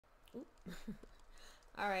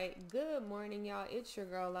Alright, good morning, y'all. It's your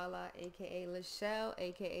girl Lala, aka Chelle,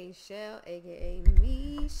 aka Chelle, aka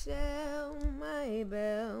Michelle, my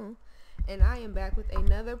belle. And I am back with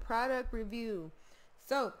another product review.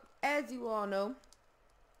 So, as you all know,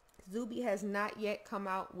 Zooby has not yet come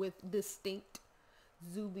out with distinct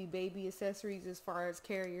Zooby baby accessories as far as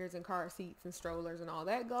carriers and car seats and strollers and all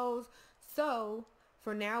that goes. So,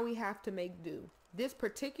 for now, we have to make do. This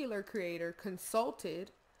particular creator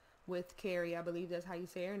consulted with Carrie, I believe that's how you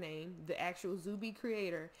say her name, the actual Zooby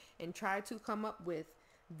creator, and tried to come up with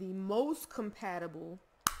the most compatible,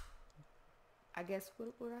 I guess,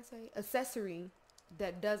 what would I say, accessory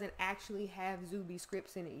that doesn't actually have Zooby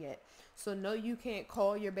scripts in it yet. So no, you can't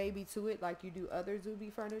call your baby to it like you do other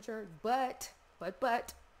Zooby furniture, but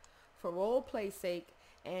for role play sake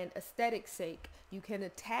and aesthetic sake, you can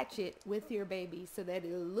attach it with your baby so that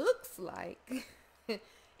it looks like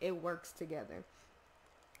it works together.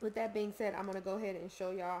 With that being said, I'm going to go ahead and show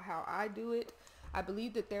y'all how I do it. I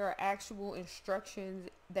believe that there are actual instructions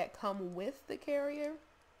that come with the carrier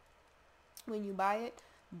when you buy it,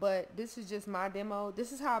 but this is just my demo.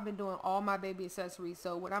 This is how I've been doing all my baby accessories.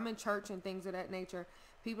 So when I'm in church and things of that nature,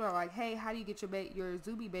 people are like, hey, how do you get your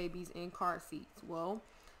Zooby babies in car seats? Well,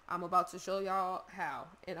 I'm about to show y'all how,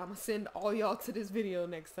 and I'm going to send all y'all to this video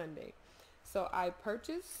next Sunday. So I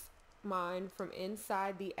purchased mine from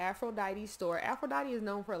inside the Aphrodite store. Aphrodite is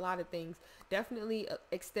known for a lot of things, definitely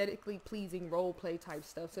aesthetically pleasing role play type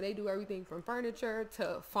stuff. So they do everything from furniture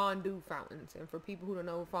to fondue fountains. And for people who don't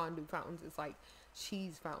know fondue fountains, it's like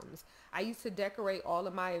cheese fountains. I used to decorate all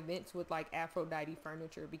of my events with like Aphrodite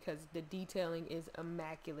furniture because the detailing is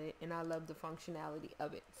immaculate and I love the functionality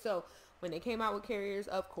of it. So when they came out with carriers,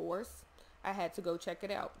 of course, I had to go check it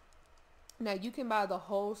out. Now you can buy the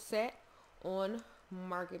whole set on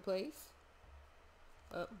Marketplace.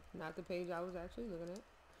 Oh, not the page I was actually looking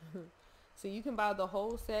at. So you can buy the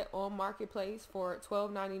whole set on Marketplace for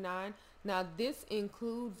 $12.99. Now this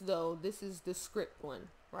includes, though, this is the script one,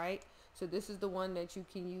 right? So this is the one that you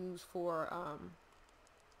can use for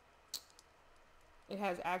it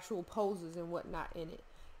has actual poses and whatnot in it.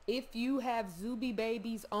 If you have Zooby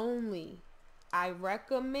Babies only, I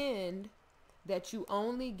recommend that you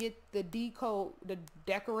only get the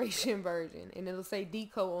decoration version, and it'll say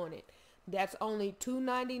deco on it. That's only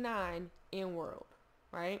 $2.99 in world,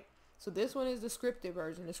 right? So this one is the scripted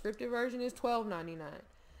version. The scripted version is $12.99.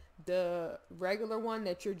 The regular one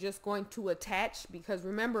that you're just going to attach, because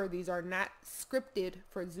remember, these are not scripted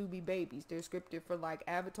for Zooby Babies. They're scripted for like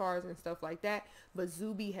avatars and stuff like that. But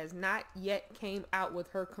Zooby has not yet came out with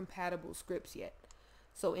her compatible scripts yet.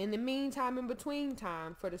 So in the meantime, in between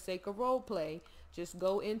time, for the sake of role play, just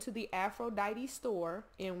go into the Aphrodite store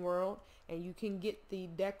in World and you can get the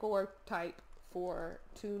decor type for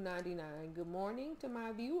 $2.99. Good morning to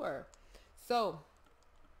my viewer. So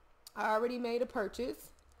I already made a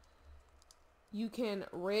purchase. You can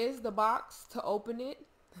rezz the box to open it.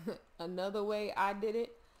 Another way I did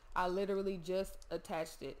it, I literally just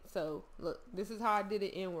attached it. So look, this is how I did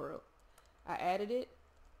it in World. I added it.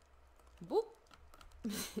 Boop.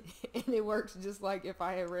 And it works just like if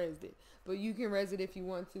I had rezzed it, but you can rezz it if you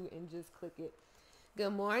want to and just click it. Good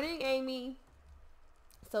morning, Amy.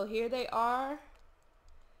 So here they are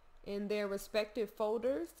in their respective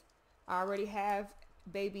folders. I already have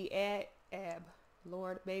baby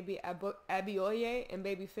baby Abioye and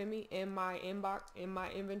baby Femi in my inbox, in my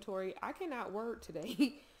inventory. I cannot word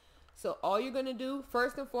today. So all you're going to do,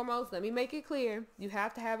 first and foremost, let me make it clear, you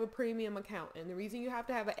have to have a premium account. And the reason you have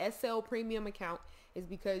to have an SL premium account is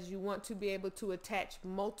because you want to be able to attach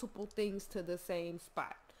multiple things to the same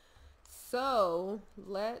spot. So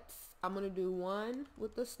I'm going to do one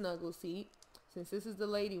with the snuggle seat. Since this is the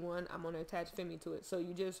lady one, I'm going to attach Femi to it. So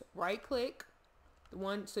you just right click the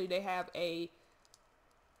one, so they have a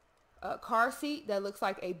car seat that looks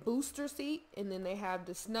like a booster seat, and then they have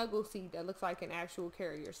the snuggle seat that looks like an actual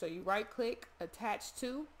carrier. So you right click, attach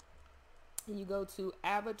to, and you go to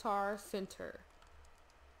Avatar Center.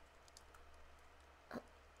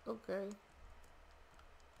 Okay,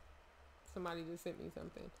 somebody just sent me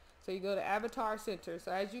something. So you go to Avatar Center.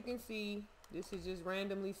 So as you can see, this is just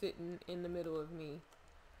randomly sitting in the middle of me,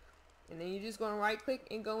 and then you're just going to right click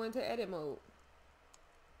and go into edit mode.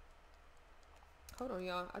 Hold on,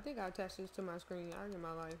 y'all. I think I attached this to my screen. I in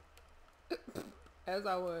my life. As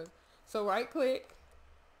I was. So right click.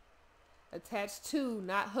 Attach to,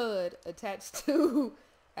 not HUD. Attach to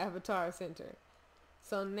Avatar Center.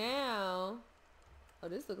 So now, oh,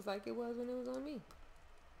 this looks like it was when it was on me.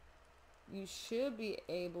 You should be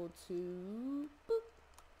able to boop,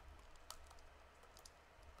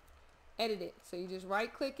 edit it. So you just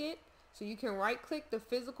right click it. So you can right click the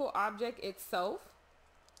physical object itself,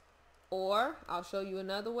 or I'll show you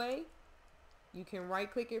another way. You can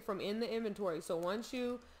right click it from in the inventory. So once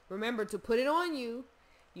you remember to put it on you,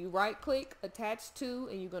 you right click attach to,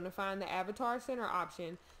 and you're going to find the avatar center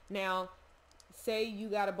option. Now say you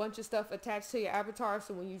got a bunch of stuff attached to your avatar,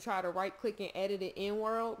 so when you try to right click and edit it in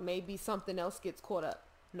world, maybe something else gets caught up.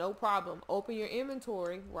 No problem. Open your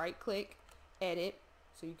inventory, right click, edit,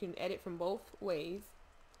 so you can edit from both ways,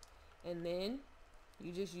 and then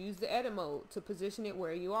you just use the edit mode to position it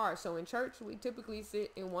where you are. So in church we typically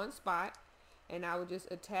sit in one spot, and I would just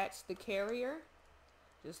attach the carrier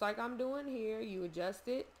just like I'm doing here. You adjust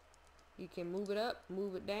it, you can move it up,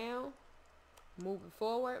 move it down, move it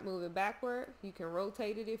forward, move it backward. You can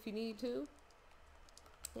rotate it if you need to.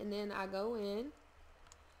 And then I go in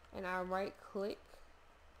and I right click.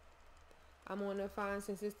 I'm going to find,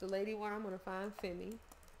 since it's the lady one, I'm going to find Femi.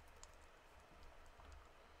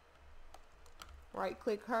 Right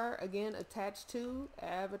click her, again attach to,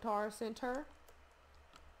 avatar center.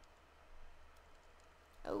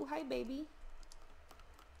 Oh, hi baby.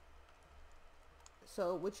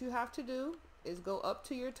 So what you have to do is go up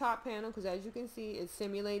to your top panel, because as you can see it's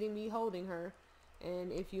simulating me holding her,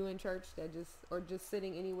 and if you in church that just, or just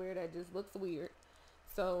sitting anywhere, that just looks weird.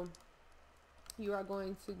 So you are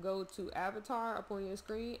going to go to avatar up on your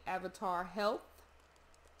screen, avatar health,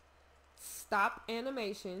 stop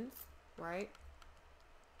animations, right?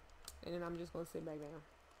 And then I'm just going to sit back down.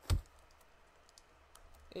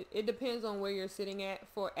 It depends on where you're sitting at.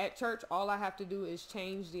 For at church, all I have to do is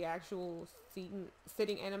change the actual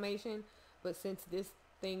sitting animation, but since this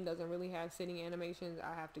thing doesn't really have sitting animations,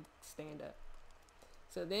 I have to stand up.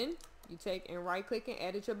 So then you take and right click and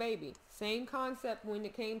edit your baby. Same concept when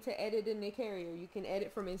it came to editing the carrier. You can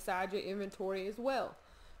edit from inside your inventory as well.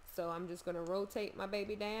 So I'm just going to rotate my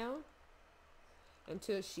baby down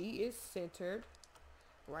until she is centered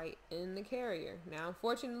right in the carrier. Now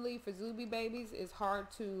unfortunately for Zooby Babies, it's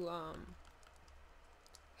hard to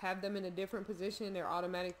have them in a different position. They're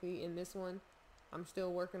automatically in this one. I'm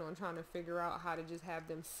still working on trying to figure out how to just have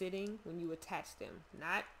them sitting when you attach them.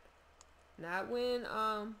 Not when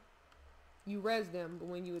you rezz them, but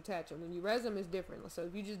when you attach them. When you rezz them, it's different. So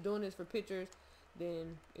if you're just doing this for pictures,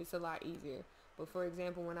 then it's a lot easier. But for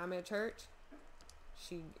example, when I'm at church,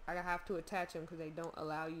 I have to attach them because they don't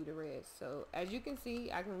allow you to rezz. So as you can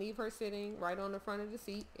see, I can leave her sitting right on the front of the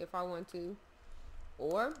seat if I want to,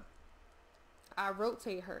 or I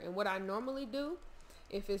rotate her. And what I normally do,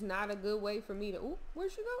 if it's not a good way for me to, ooh,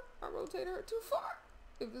 where'd she go? I rotate her too far.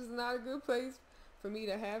 If it's not a good place for me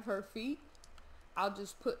to have her feet, I'll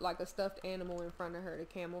just put like a stuffed animal in front of her to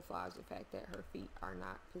camouflage the fact that her feet are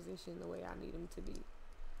not positioned the way I need them to be.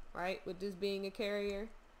 Right? With this being a carrier,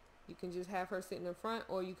 you can just have her sitting in front,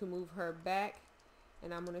 or you can move her back.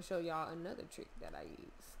 And I'm going to show y'all another trick that I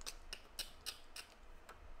use.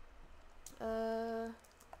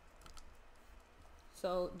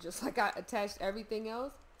 So just like I attached everything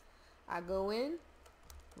else, I go in,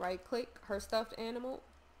 right click her stuffed animal,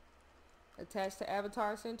 attach to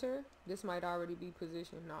avatar center. This might already be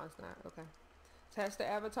positioned. No, it's not. Okay. Attach to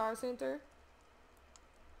avatar center.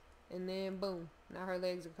 And then boom, now her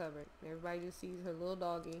legs are covered. Everybody just sees her little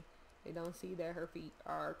doggy. They don't see that her feet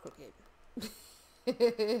are crooked.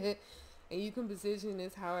 And you can position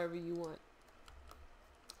this however you want.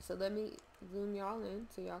 So let me zoom y'all in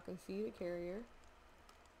so y'all can see the carrier.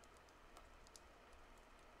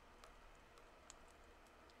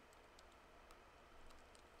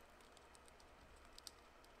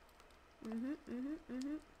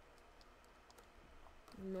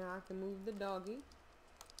 Now I can move the doggy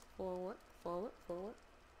forward, forward, forward.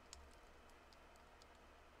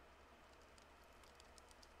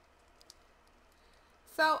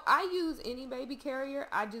 So I use any baby carrier.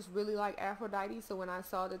 I just really like Aphrodite. So when I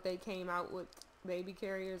saw that they came out with baby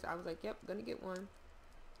carriers, I was like, yep, gonna get one.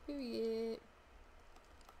 Period.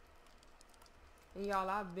 And y'all,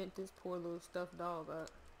 I bent this poor little stuffed dog up.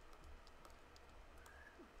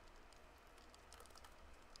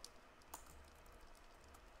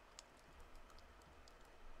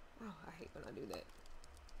 Oh, I hate when I do that.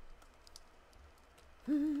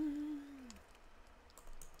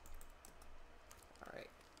 Alright.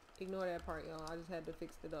 Ignore that part, y'all. I just had to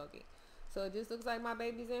fix the doggy. So it just looks like my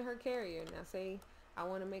baby's in her carrier. Now say I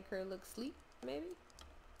want to make her look sleep, maybe.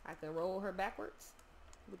 I can roll her backwards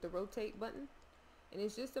with the rotate button. And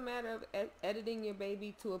it's just a matter of editing your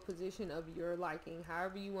baby to a position of your liking.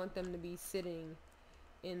 However you want them to be sitting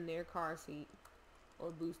in their car seat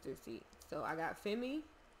or booster seat. So I got Femi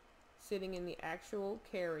sitting in the actual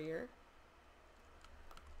carrier.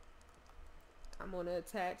 I'm going to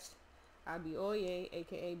attach Abi Oye,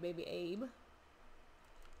 aka Baby Abe,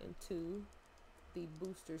 and 2, the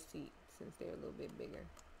booster seat, since they're a little bit bigger.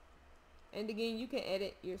 And again, you can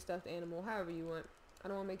edit your stuffed animal however you want. I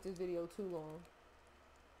don't want to make this video too long.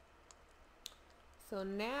 So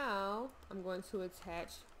now I'm going to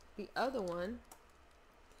attach the other one,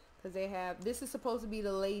 because they have, this is supposed to be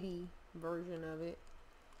the lady version of it.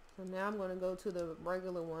 So now I'm going to go to the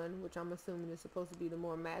regular one, which I'm assuming is supposed to be the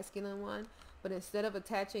more masculine one. But instead of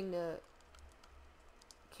attaching the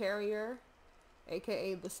carrier,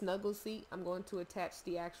 aka the snuggle seat, I'm going to attach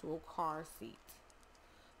the actual car seat.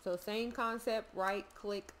 So same concept, right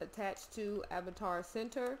click, attach to avatar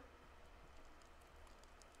center.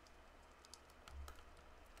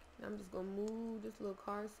 I'm just gonna move this little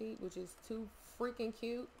car seat, which is too freaking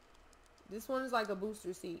cute. This one is like a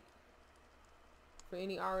booster seat. For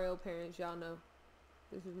any RL parents, y'all know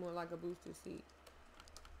this is more like a booster seat.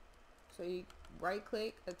 So you right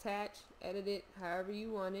click, attach, edit it however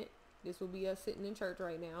you want it. This will be us sitting in church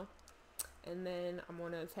right now. And then I'm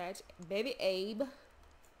gonna attach Baby Abe.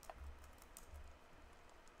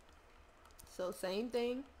 So same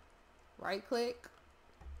thing, right click,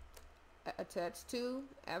 attach to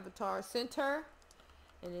avatar center,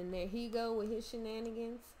 and then there he go with his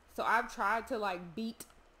shenanigans. So I've tried to like beat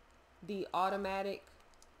the automatic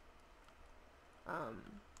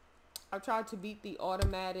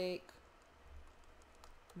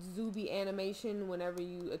Zooby animation whenever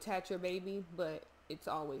you attach your baby, but it's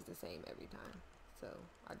always the same every time, so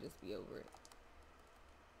I just be over it.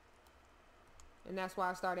 And that's why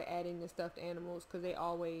I started adding the stuffed animals, because they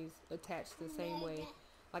always attach the same way.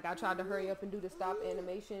 Like I tried to hurry up and do the stop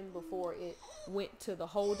animation before it went to the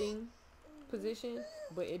holding position,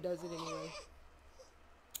 but it does it anyway.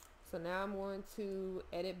 So now I'm going to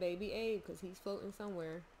edit Baby Abe, because he's floating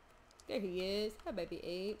somewhere. There he is. Hi, Baby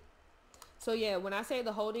Abe. So yeah, when I say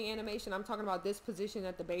the holding animation, I'm talking about this position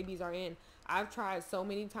that the babies are in. I've tried so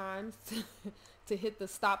many times to hit the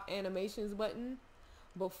stop animations button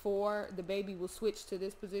before the baby will switch to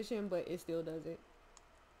this position, but it still does it.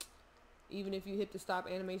 Even if you hit the stop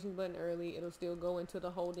animations button early, it'll still go into the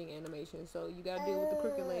holding animation. So you gotta deal with the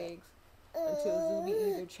crooked legs until Zooby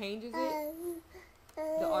either changes it,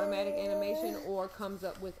 the automatic animation, or comes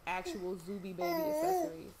up with actual Zooby baby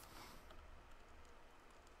accessories.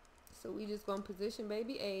 So we just gonna position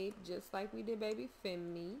Baby Abe just like we did Baby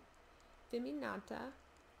Feminata.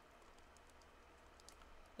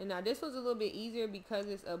 And now this was a little bit easier because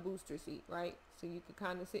it's a booster seat, right? So you could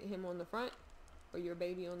kind of sit him on the front, or your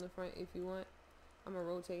baby on the front if you want. I'm gonna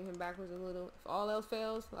rotate him backwards a little. If all else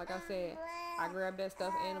fails, like I said, I grab that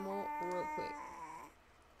stuffed animal real quick,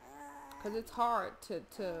 because it's hard to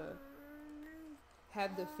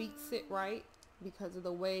have the feet sit right because of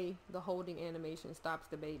the way the holding animation stops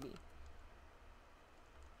the baby.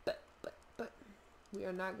 But we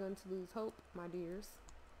are not going to lose hope, my dears.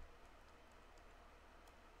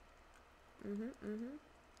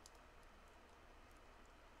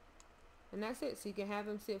 And that's it. So you can have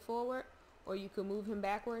him sit forward, or you can move him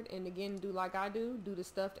backward, and again do like I do the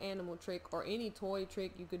stuffed animal trick, or any toy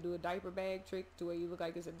trick. You could do a diaper bag trick to where you look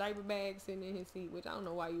like it's a diaper bag sitting in his seat, which I don't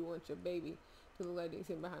know why you want your baby to look like they're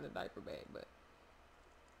sitting behind a diaper bag, but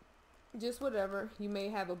just whatever. You may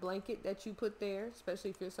have a blanket that you put there, especially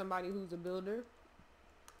if you're somebody who's a builder.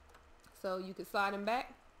 So you can slide him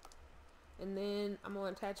back, and then I'm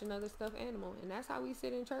going to attach another stuffed animal. And that's how we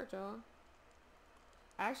sit in church, y'all.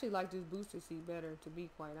 I actually like this booster seat better, to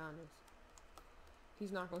be quite honest.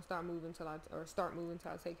 He's not going to start moving till start moving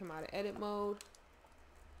till I take him out of edit mode.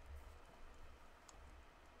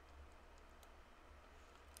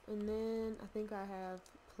 And then I think I have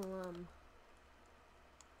Plum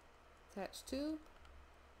attached to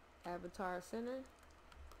avatar center.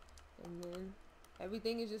 And then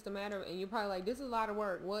everything is just a matter of, and you're probably like, this is a lot of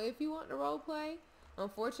work. Well, if you want to role play,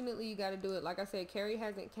 unfortunately you got to do it. Like I said, Carrie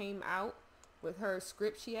hasn't came out with her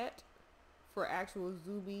scripts yet for actual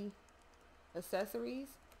Zooby accessories.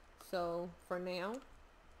 So for now,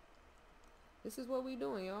 this is what we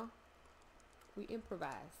doing, y'all. We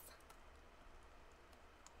improvise.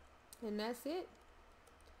 And that's it.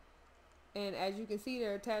 And as you can see,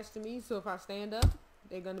 they're attached to me. So if I stand up,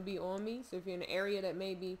 they're going to be on me. So if you're in an area that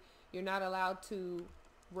maybe you're not allowed to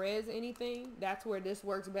rezz anything, that's where this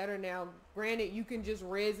works better. Now, granted, you can just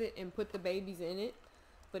rezz it and put the babies in it.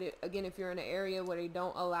 But again, if you're in an area where they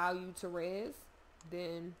don't allow you to rezz,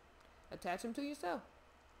 then attach them to yourself.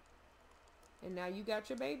 And now you got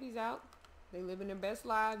your babies out. They living their best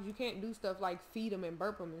lives. You can't do stuff like feed them and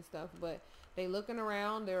burp them and stuff, but they looking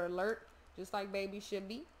around. They're alert, just like babies should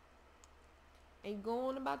be. And go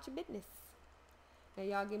on about your business. And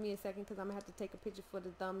y'all give me a second because I'm going to have to take a picture for the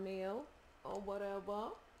thumbnail or whatever.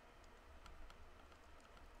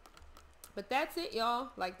 But that's it, y'all.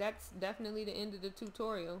 Like, that's definitely the end of the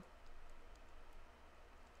tutorial.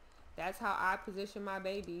 That's how I position my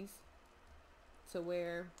babies to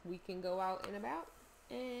where we can go out and about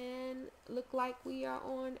and look like we are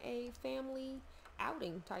on a family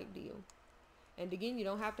outing type deal. And again, you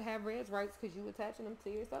don't have to have rezz rights because you attaching them to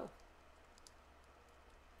yourself.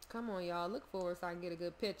 Come on, y'all. Look forward so I can get a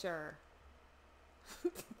good picture.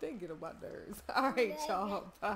 They get on my nerves. All right, y'all. Bye.